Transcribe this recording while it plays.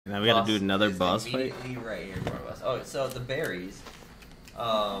Now we gotta do another boss fight. Right here in front of us. Oh, so the berries,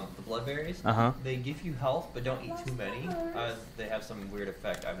 the blood berries, they give you health, but don't eat too many. They have some weird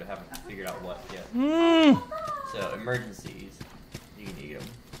effect. I haven't figured out what yet. So emergencies, you can eat them.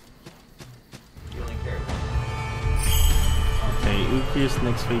 You only care. Okay, Ukius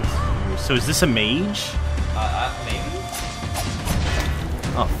next phase. So is this a mage? Maybe.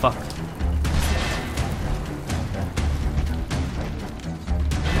 Oh fuck.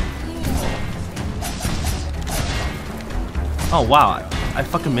 Oh wow, I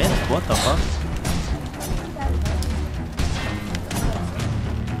fucking missed. What the fuck?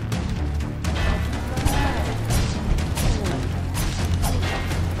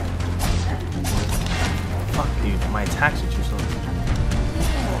 Fuck dude, my attacks are too slow.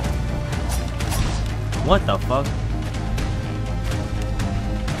 What the fuck?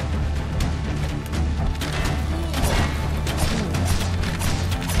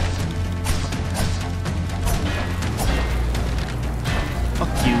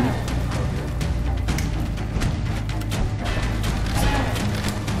 Fuck you.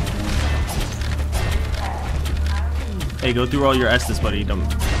 Hey, go through all your Estus, buddy. Don't.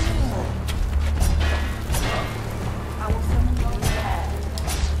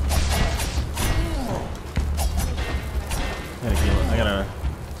 I gotta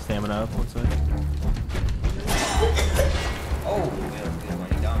stamina up. One sec. Oh, we have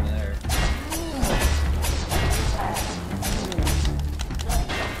money down there.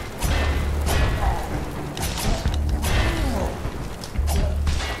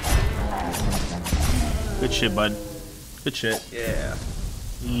 Good shit, bud. Good shit. Yeah.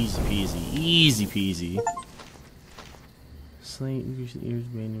 Easy peasy. Easy peasy. Slate, increase the ears,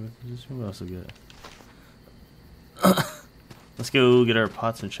 main position. What else we get? Let's go get our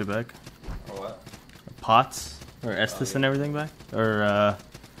pots and shit back. Or what? Pots? Or Estus and everything back? Or,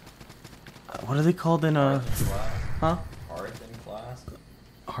 what are they called in, Huh? Hearts and class?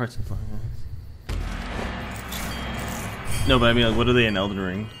 Hearts and Flask. No, but I mean, like, what are they in Elden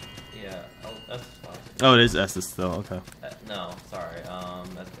Ring? Yeah, that's fine. Oh, it is Estus still, okay. No, sorry,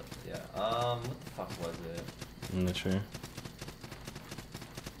 that's, yeah, what the fuck was it? I'm not sure.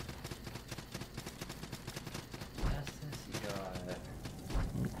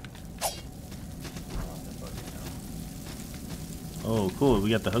 Oh, cool.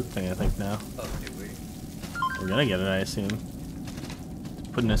 We got the hook thing, I think, now. Oh, do we? We're gonna get it, I assume.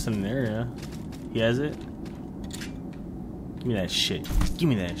 Putting us in an area. He has it? Give me that shit. Give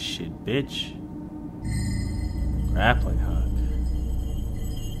me that shit, bitch. Grappling hook.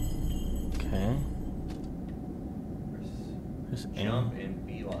 Okay. Just jump and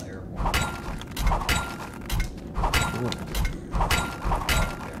be while airborne. Cool.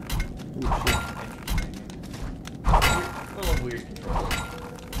 Ooh, shit. Weird controls.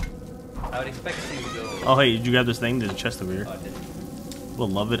 I would expect things to go. Oh, hey, did you grab this thing? There's a chest over here. Oh, I didn't.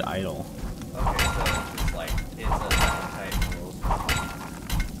 Beloved idol. Okay, so it's like, it's a type rules.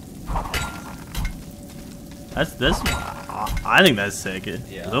 That's. I think that's sick.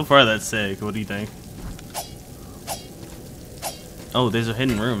 Yeah. So far, that's sick. What do you think? Oh, there's a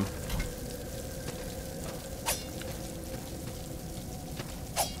hidden room.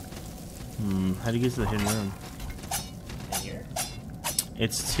 How do you get to the hidden room?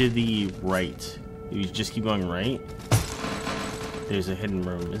 It's to the right. If you just keep going right, there's a hidden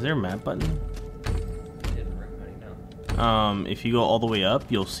room. Is there a map button? Hidden room, how do you know? If you go all the way up,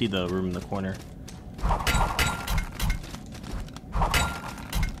 you'll see the room in the corner.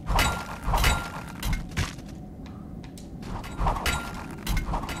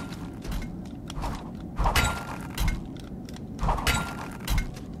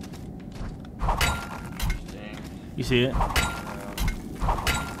 You see it?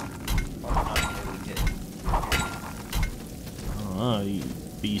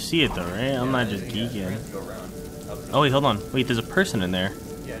 But you see it though, right? I'm not just geeking. Oh wait, hold on. Wait, there's a person in there.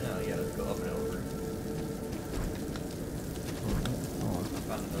 Yeah, no, yeah, let's go up and over. I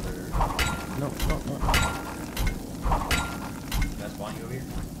found another. No. Can I spawn you over here?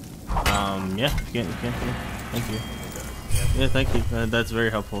 Yeah, you can. Thank you. Yeah, thank you. That's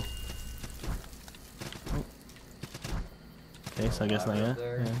very helpful. Okay, so I guess not yet. Yeah.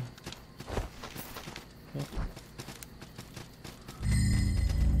 Okay.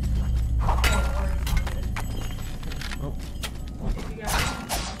 Oh.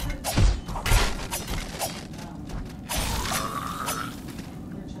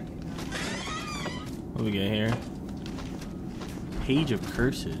 What do we get here? Page of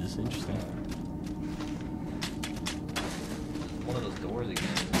Curses. Interesting. One of those doors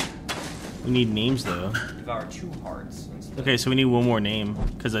again. We need names though. Devour 2 hearts and Okay, so we need one more name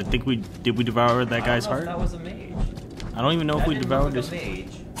because I think we devour that guy's heart. That was a mage. I don't even know if we devoured this.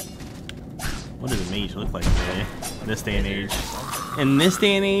 Mage. What does a mage look like today? This day and age. In this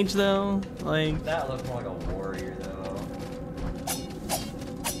day and age, though, like that looked more like a warrior, though.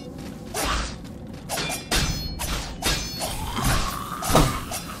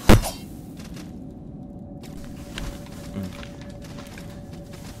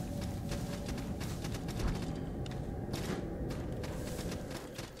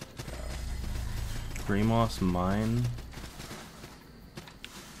 Qtmonster.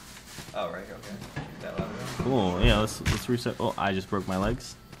 Oh, right, okay. That louder. Cool, yeah, let's reset. Oh, I just broke my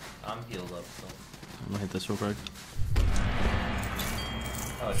legs. I'm healed up, so. I'm gonna hit this real quick.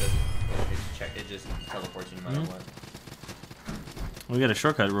 Oh, it doesn't. It just teleports you no matter what. We got a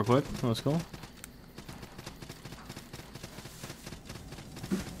shortcut real quick. Let's go.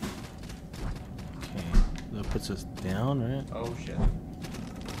 Okay, that puts us down, right? Oh, shit.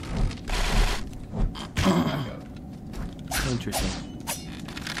 Interesting.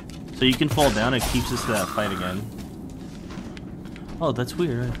 So you can fall down, it keeps us to that fight again. Oh, that's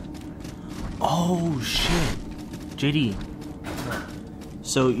weird, right? Oh, shit. JD.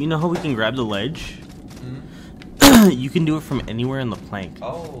 So, you know how we can grab the ledge? Mm-hmm. You can do it from anywhere in the plank.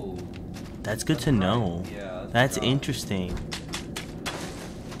 Oh. That's good to know. Yeah, that's interesting.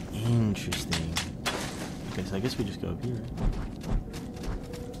 Interesting. Okay, so I guess we just go up here.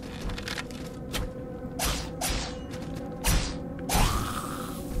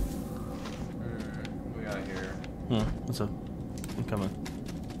 What's up? I'm coming.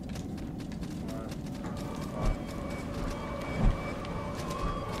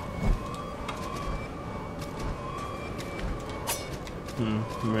 I'm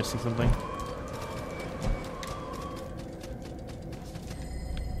missing something.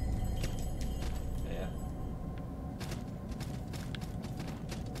 Yeah.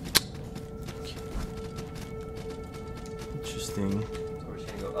 Interesting. So we're just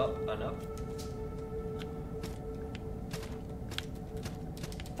gonna go up and up.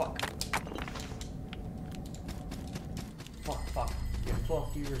 Fuck. Get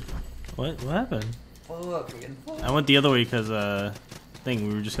fucked here. What happened? Fuck, I'm getting fucked. I went the other way because,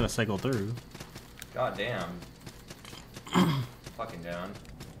 we were just gonna cycle through. God damn. Fucking down.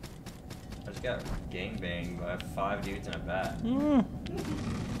 I just got gangbanged by 5 dudes in a bat.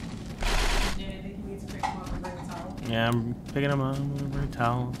 Yeah, I'm picking them up. I'm gonna bring a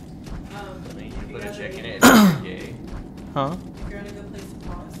towel. I mean, you put a chick in it if you're gay. Huh? If you're in a good place to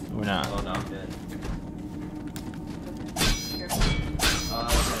pause. We're not. Oh, no, I'm dead.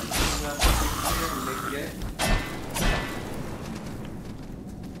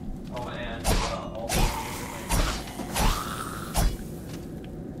 Oh, and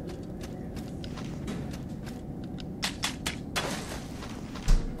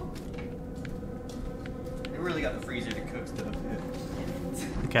you really got the freezer to cook stuff.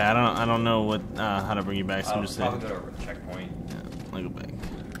 Okay, I don't know what how to bring you back. So I'm just saying. Probably go to a checkpoint. Yeah, I'll go back.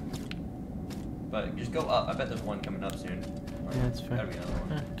 But just go up. I bet there's one coming up soon. Yeah, that's fair. Gotta be another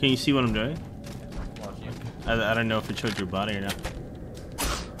one. Can you see what I'm doing? Watch you. I don't know if it showed your body or not.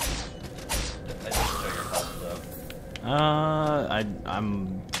 I just show your health though.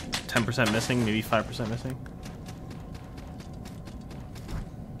 I'm 10% missing, maybe 5% missing.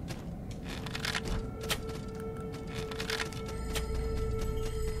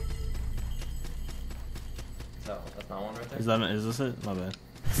 No, that's not one right there. Is this it? My bad.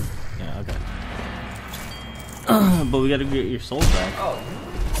 Yeah, okay. But we gotta get your souls back. Oh.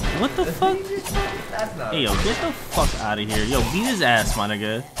 What the fuck? That's not. Hey, yo, get the fuck out of here. Yo, beat his ass, my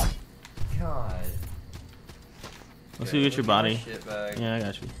nigga. God. Let's go get your body. Shit back. Yeah, I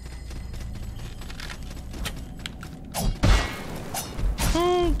got you.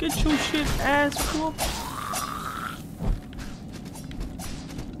 Get your shit ass whooped.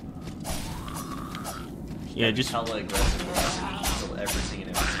 Yeah, just. Hella aggressive. Kill everything and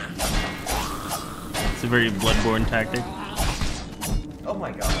everything. It's a very Bloodborne tactic. Oh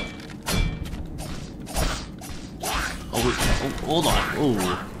my god. Oh, hold on.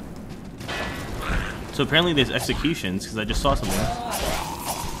 Oh. So apparently there's executions, because I just saw something.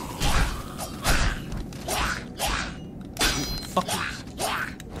 Fuckers.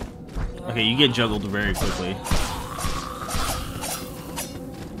 Okay, you get juggled very quickly.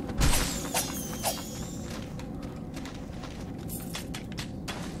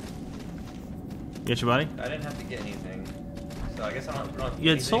 Get your body? I didn't have to get anything. So I guess we don't have to You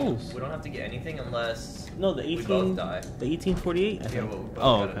had anything. souls. We don't have to get anything unless No, the 18. we both die. The 1848. I think. Yeah, well, we both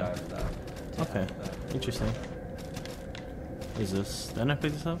oh, gotta die for that. Okay. Interesting. Is this? Didn't I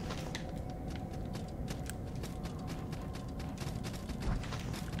pick this up?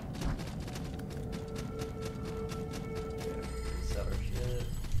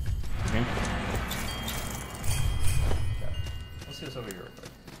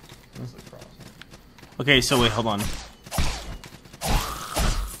 Okay, so wait, hold on.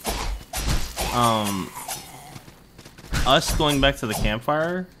 Us going back to the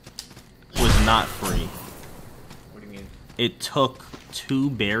campfire was not free. What do you mean? It took 2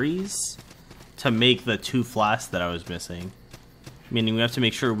 berries to make the 2 flasks that I was missing. Meaning we have to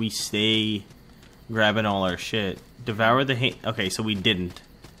make sure we stay grabbing all our shit. Devour the okay, so we didn't.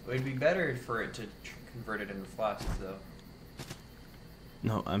 It would be better for it to convert it into flasks, though.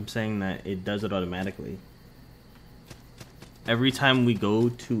 No, I'm saying that it does it automatically. Every time we go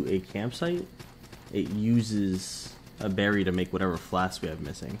to a campsite, it uses a berry to make whatever flask we have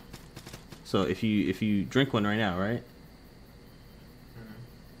missing. So if you drink one right now, right? Mm-hmm.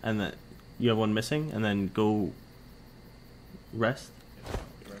 And that you have one missing, and then go rest.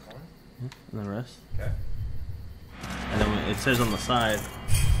 Drink one? And then rest. Okay. And then it says on the side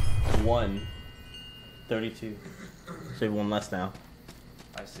 1:32. So you have one less now.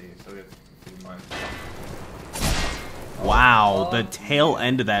 I see. So we have to do mine. Wow, the tail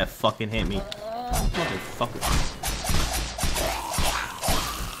end of that fucking hit me. Motherfucker.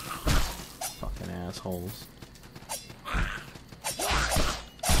 Fucking assholes.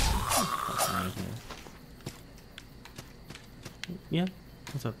 Yeah,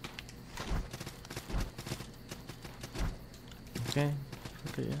 what's up? Okay,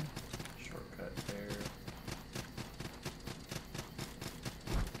 okay, yeah. Shortcut there.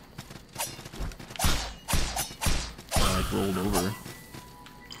 I like rolled over.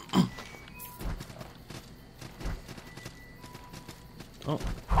 Oh.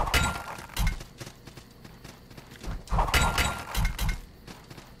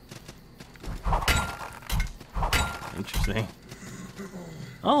 Interesting.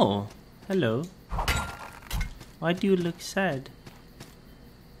 Oh, hello. Why do you look sad?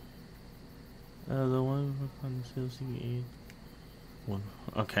 The one on the sales aid. One.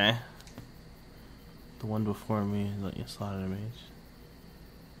 Okay. The one before me let you slaughter a mage.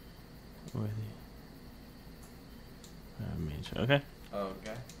 Where the mage? Okay. Oh,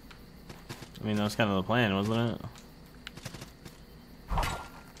 okay. I mean, that was kind of the plan, wasn't it?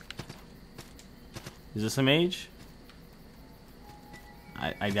 Is this a mage?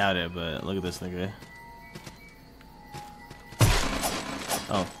 I doubt it, but look at this nigga.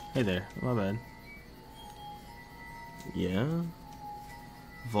 Oh, hey there. My bad. Yeah.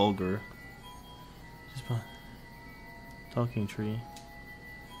 Vulgar. Just talking tree.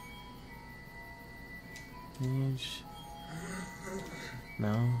 Mage.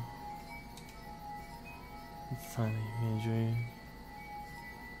 No. It's tiny imagery.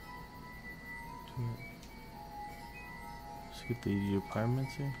 Skip the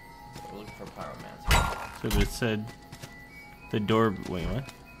pyromancer. We're looking for pyromancer. So but it said the door. Wait, what?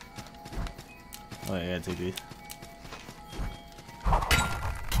 Oh, I gotta take these.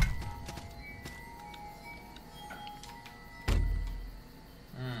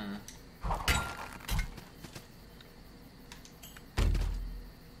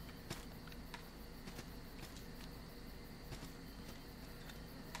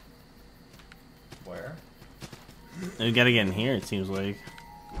 Where? We gotta get in here, it seems like.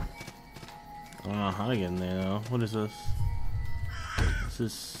 I don't know how to get in there though. What is this? This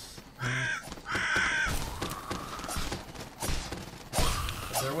is.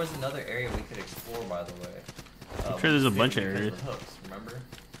 There was another area we could explore, by the way. I'm sure there's a bunch of areas. Hooks, remember?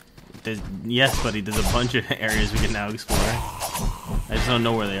 Yes, buddy, there's a bunch of areas we can now explore. I just don't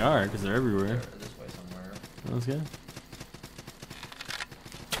know where they are because they're everywhere. They're this way somewhere. That's good.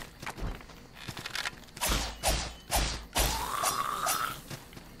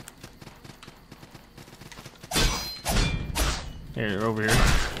 Here, over here.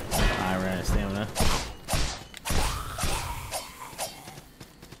 Alright, stamina.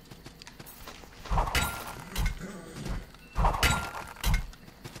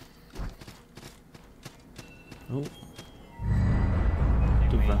 Oh.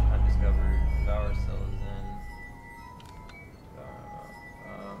 Undiscovered. Devour cells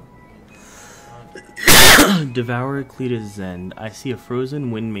in. Devour Cletus Zend. I see a frozen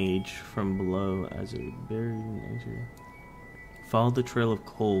wind mage from below as a buried in nature. Follow the trail of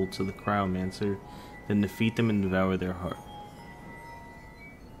coal to the Cryo-ma-mancer, then defeat them and devour their heart.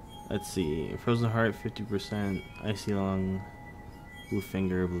 Let's see. Frozen heart, 50%. Icy lung, blue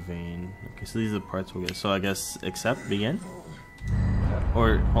finger, blue vein. Okay, so these are the parts we'll get. So I guess accept, begin? Yeah.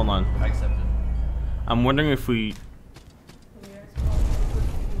 Or, hold on. I accepted. I'm wondering if we...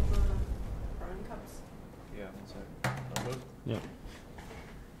 Yeah, one sec. Yeah.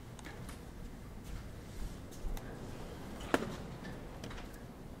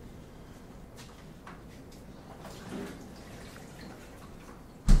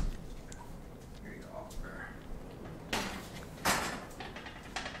 Here you go.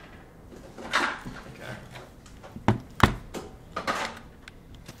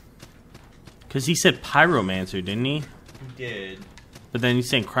 Because he said Pyromancer, didn't he? He did. But then he's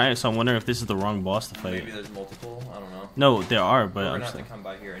saying Cryo, so I'm wondering if this is the wrong boss to fight. Maybe there's multiple. I don't know. No, there are, but we're I'm gonna have saying, to come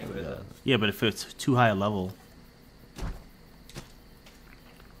by here anyway. Though. yeah, but if it's too high a level.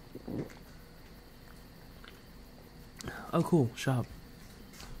 Oh, cool. Shop.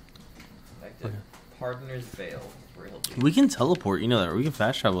 Back to Pardoner's Veil. Where he'll be. We can teleport. You know that. We can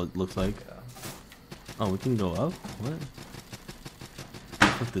fast travel. It looks like. Yeah. Oh, we can go up. What?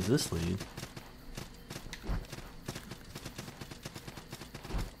 What does this lead?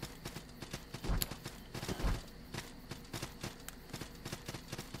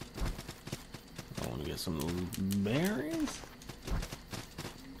 I want to get some of those berries.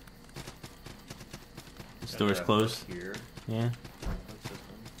 This door's closed. Here. Yeah.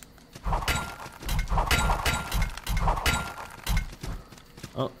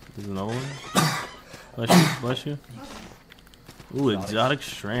 Oh, there's another one. Bless you, bless you. Ooh, exotic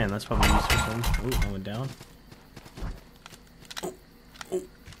strand. That's probably useful for some. Ooh, I went down.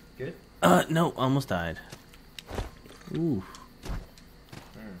 Good? No, almost died. Ooh.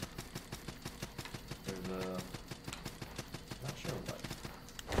 There's a... Not sure what.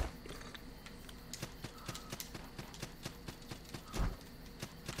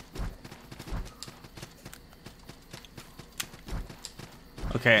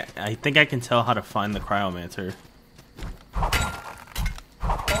 Okay, I think I can tell how to find the Cryo-ma-mancer.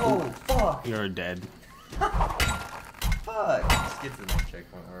 Oh, fuck! You're dead. Fuck! Just get to the next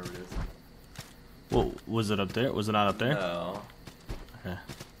checkpoint, wherever it is. Whoa, was it up there? Was it not up there? No. Okay.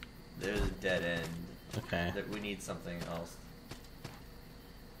 There's a dead end. Okay. That we need something else.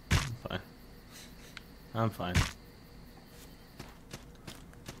 I'm fine. I'm fine.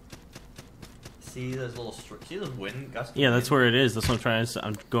 See those little see those wind gusts? Yeah, that's where it is. That's what I'm trying to.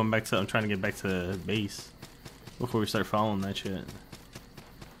 I'm going back to. I'm trying to get back to the base before we start following that shit.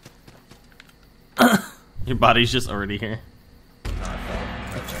 Your body's just already here. No, I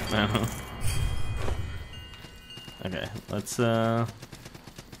fell right there. Okay, let's. I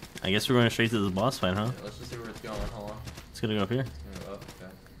guess we're going straight to the boss fight, huh? Yeah, let's just see where it's going. Hold on. It's gonna go up here. It's gonna go up.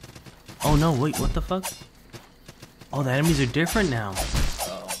 Okay. Oh no! Wait, what the fuck? Oh, the enemies are different now.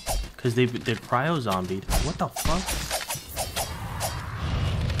 Oh. Cause they're cryo zombied. What the fuck?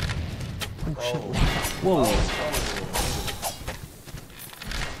 Oh shit! Whoa!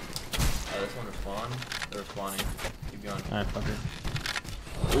 This one respawn. They're respawning. Keep going. Alright, fucker.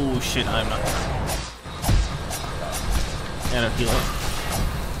 Oh shit! I'm not. Yeah, no, heal up.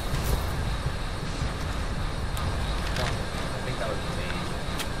 I think that was the main.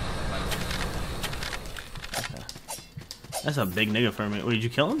 That's a big nigga for me. Wait, did you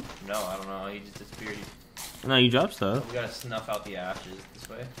kill him? No, I don't know. He just disappeared. No, you dropped stuff. We gotta snuff out the ashes this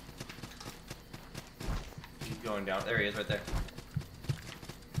way. Keep going down. There he is, right there.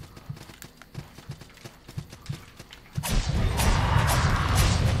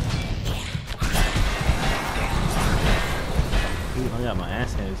 Ooh, I got my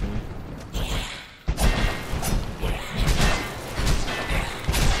ass handed to me.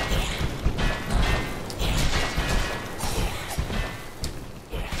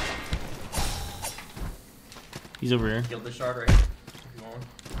 He's over here. Killed the shard right here. If you want.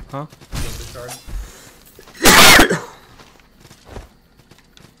 Huh? Killed the shard.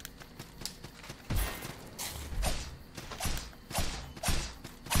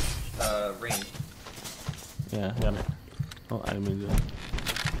 Range. Yeah, I got it. Oh, I didn't mean to do that.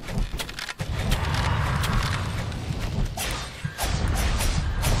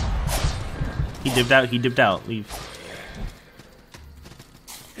 He dipped out, he dipped out. Leave.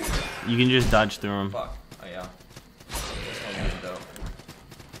 You can just dodge through him. Fuck. Oh, yeah. This one's good, though.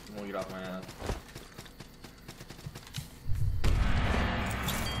 I'm gonna get off my ass.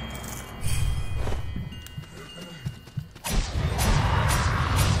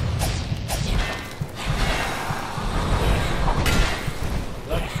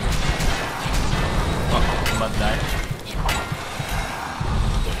 I'm about to die.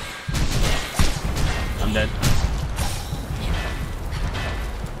 I'm dead.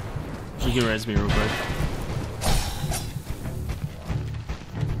 You can res me real quick.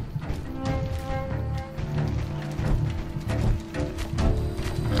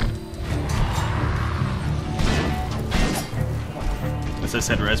 As I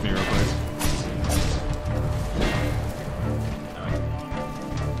said, res me real quick.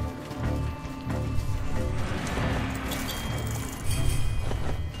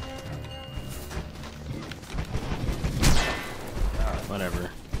 Whatever.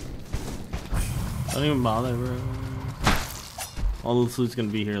 Don't even bother, bro. All the loot's gonna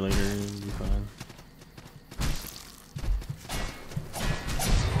be here later. It'll be fine.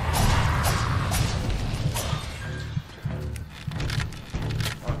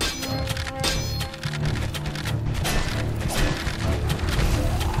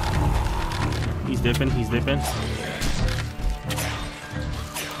 dipping, he's dipping.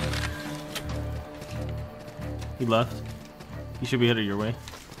 He left. He should be headed your way.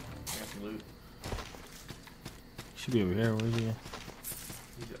 Loot. He should be over here. Where is he?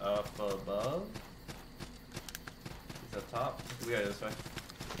 He's up above. He's up top. We gotta go this way.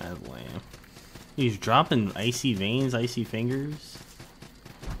 That's lame. He's dropping icy veins, icy fingers.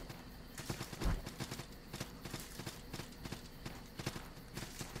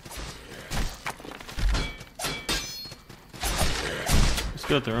 Let's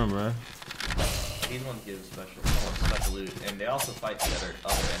go through him, bro. These ones give special loot, and they also fight the other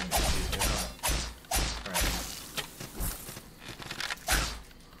enemies too. They're not friends.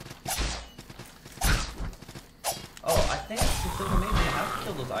 Oh, I think maybe we have to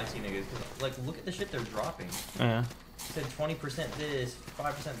kill those icy niggas. Cause, like, look at the shit they're dropping. Yeah. It said 20% this,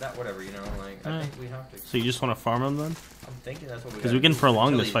 5% that, whatever. You know, like I think we have to. So you just want to farm him then? I'm thinking that's what we. Because we can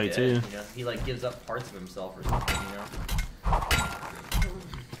prolong this fight too. You know? He like gives up parts of himself or something. You know.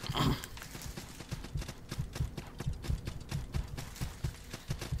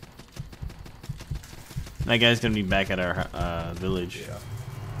 That guy's gonna be back at our village. Yeah.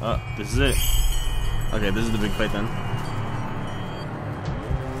 Oh, this is it. Okay, this is the big fight then.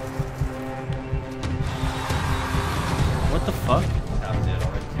 What the fuck? Half dead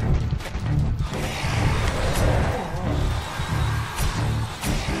already.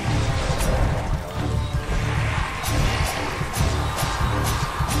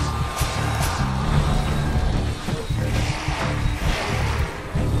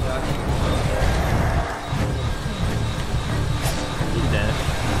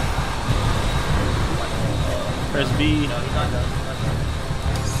 Press B. No, he's not done.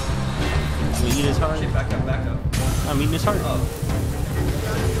 We eat his heart. Shit, back up, back up. I'm eating his heart. Oh.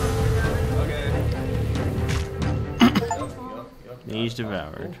 Okay. Yep. Mage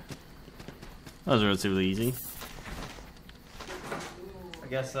devoured. That was relatively easy. I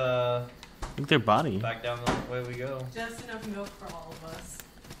guess, Look at their body. back down the way we go. Just enough milk for all of us.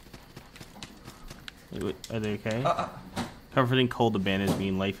 Wait, are they okay? Comforting cold abandons me,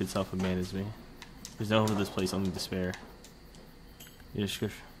 and life itself abandons me. There's no hope of this place, only despair. Your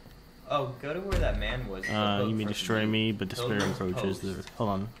description. Oh, go to where that man was. You may destroy me, but despair approaches. Hold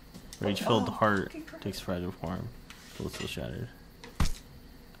on. Rage-filled heart takes fragile form. Bullets still shattered.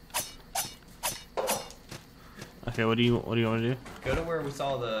 Okay, what do you want to do? Go to where we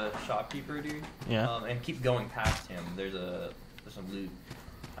saw the shopkeeper dude. Yeah. And keep going past him. There's some loot.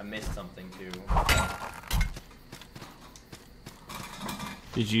 I missed something too.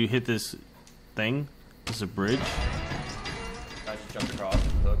 Did you hit this thing? This is a bridge? I just jumped across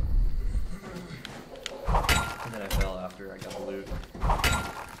with the hook. And then I fell after I got the loot.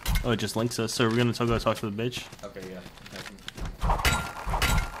 Oh, it just links us. So we're gonna go talk to the bitch. Okay, yeah.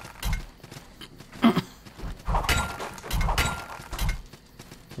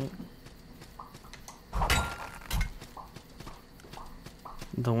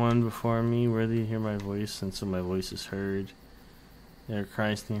 The one before me, worthy to hear my voice, and so my voice is heard. Their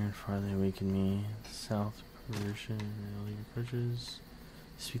cries near and far, they awaken me. South perversion, early approaches.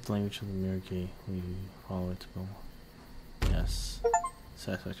 Speak the language of the mirror gate. We follow it to go. Yes.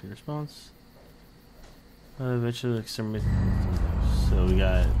 Satisfactory response. Eventually exterminate. So we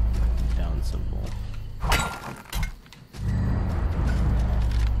got down simple.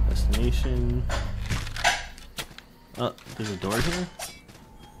 Destination. Oh, there's a door here?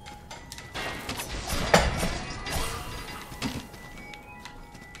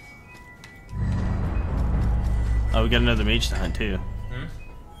 Oh, we got another mage to hunt too.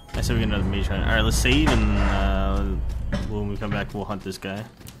 I said we got another mage to hunt. Alright, let's save and when we come back we'll hunt this guy.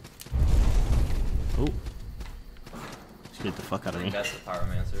 Oh. Just get the fuck out of me. That's the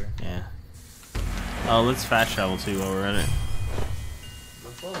pyromancer. Yeah. Oh, let's fast travel too while we're at it.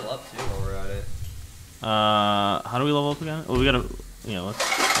 Let's level up too while we're at it. How do we level up again? Oh, we gotta, yeah, let's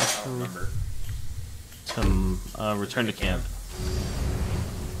I don't remember. Return to camp.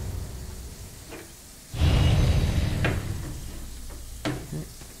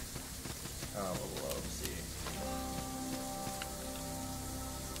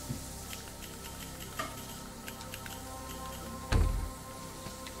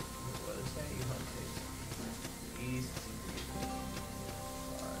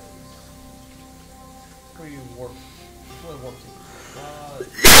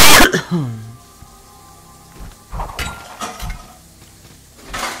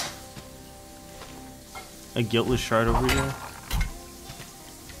 A guiltless shard over here.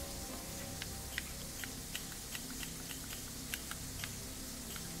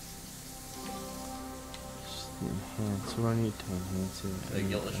 Enhance So what do I need to enhance it? The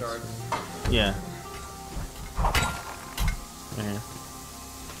guiltless shards? Yeah. Right here.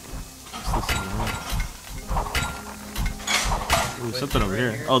 What's this one? Ooh, something over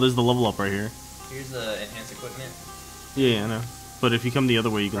here. Oh, there's the level up right here. Here's the enhanced equipment. Yeah, I know. But if you come the other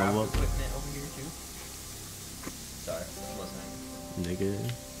way, you can level up. Equipment over here too. Sorry, I'm listening. Nigga.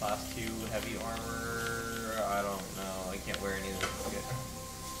 Class 2 heavy armor. I don't know. I can't wear any of this.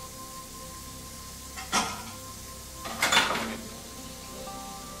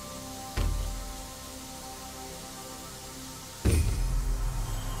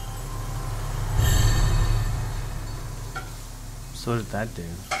 So what did that do?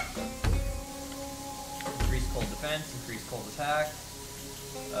 Increased cold defense, increased cold attack,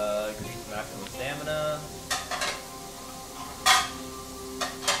 increased maximum stamina.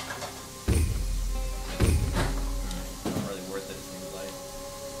 Not really worth it, it seems like.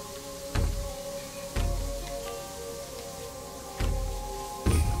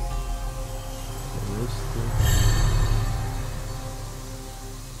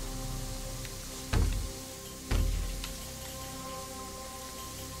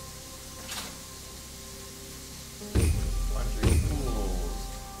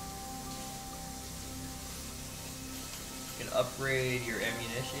 Upgrade your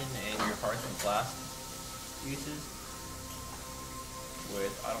ammunition and your hearth and flask uses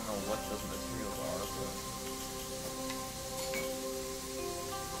with, I don't know what those materials are, but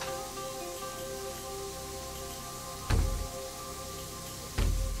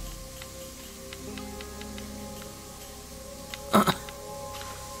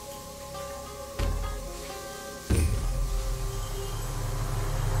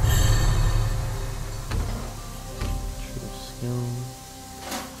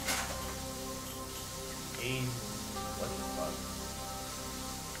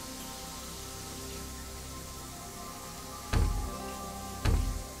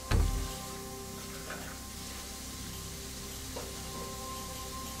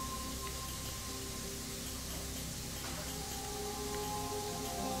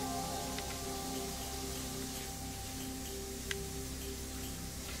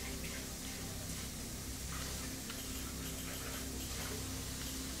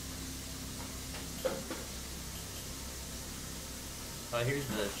here's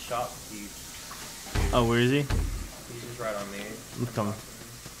the shopkeep. Oh, where is he? He's just right on me. I'm coming.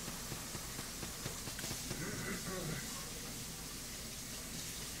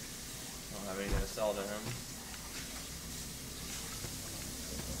 I don't have anything to sell to him.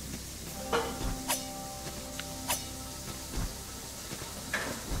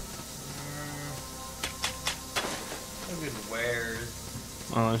 No good wares.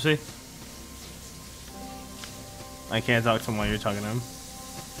 Oh, let me see. I can't talk to him while you're talking to him.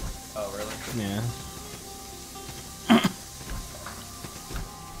 Oh, really? Yeah.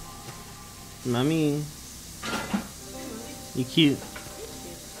 Mommy. You cute.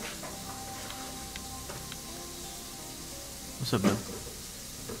 What's up, bud?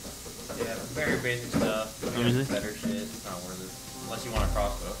 Yeah, very basic stuff. Let me see. Better shit. It's not worth it. Unless you want a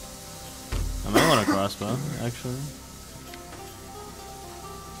crossbow. I might want a crossbow, actually.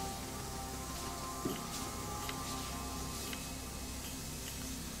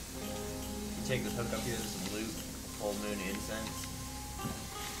 Take this hook up here, there's some loot, full moon incense.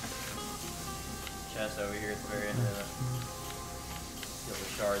 Chest over here at the very end of it.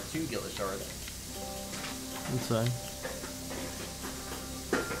 Guiltless shards, 2 guiltless shards. Inside.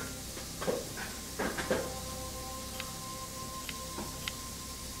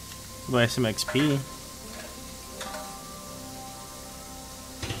 Buy some XP.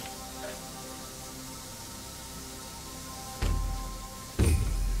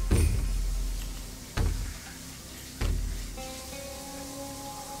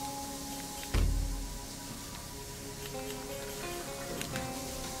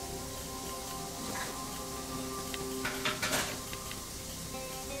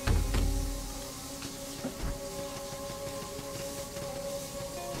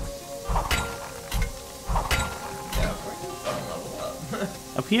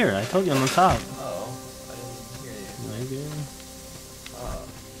 Up here, I told you on the top. Oh, I didn't hear you. Maybe. Oh.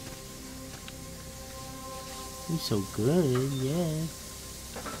 You're so good, yeah.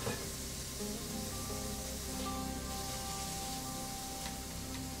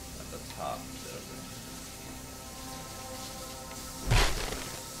 At the top.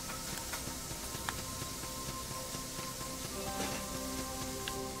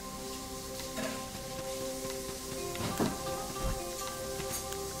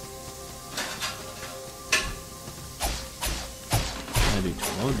 I do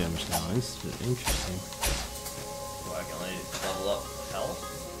 12 damage now. This is interesting. Well, I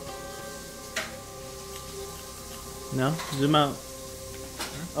No? Zoom out.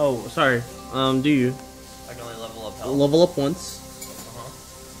 Oh, sorry. Do you? I can only level up health. Level up once.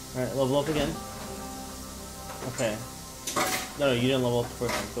 Uh-huh. Alright, level up again. Okay. No, you didn't level up the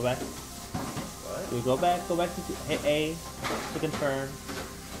first time. Go back. What? You go back to hit A to confirm.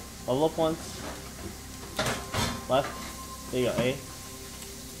 Level up once. Left. There you go, A.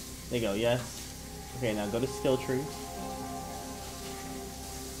 There you go, yes. Okay, now go to skill tree.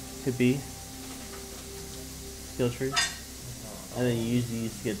 Hit B. Skill tree. And then you use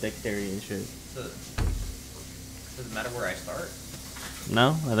these to get dexterity and shit. So, does it matter where I start?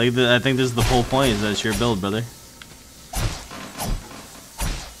 No, I think this is the whole point. Is that it's your build, brother.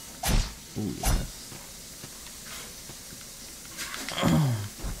 Ooh, yes.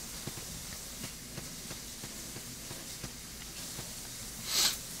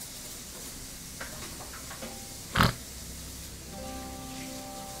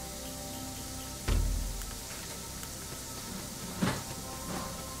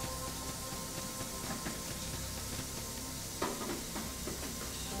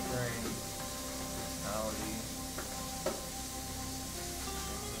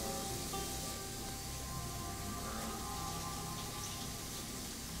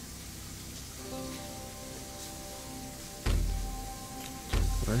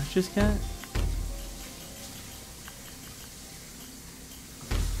 Where's just cat?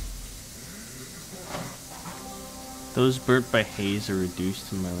 Those burnt by haze are reduced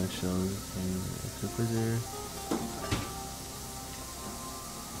to my life shells and preserve.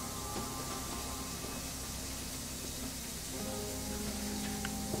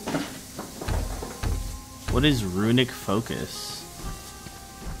 What is runic focus?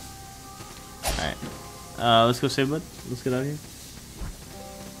 Alright. Let's go save bud. Let's get out of here.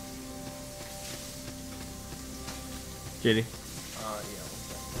 JD. Yeah.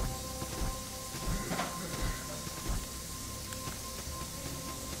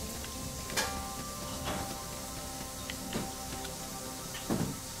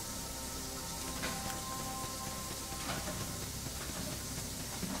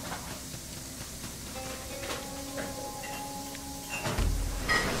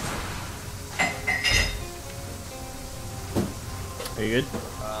 Are you good?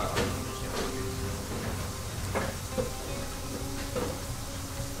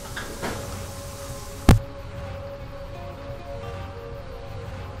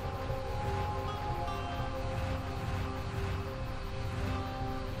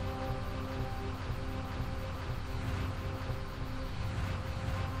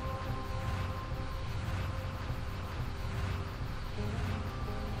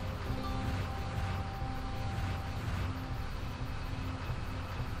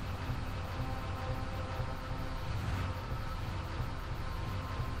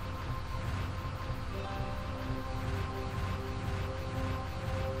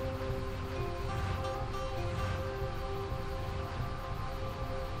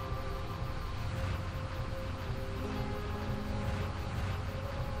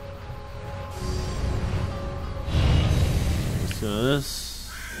 So this,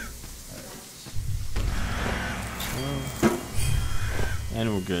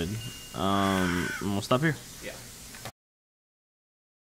 and we're good. We'll stop here. Yeah.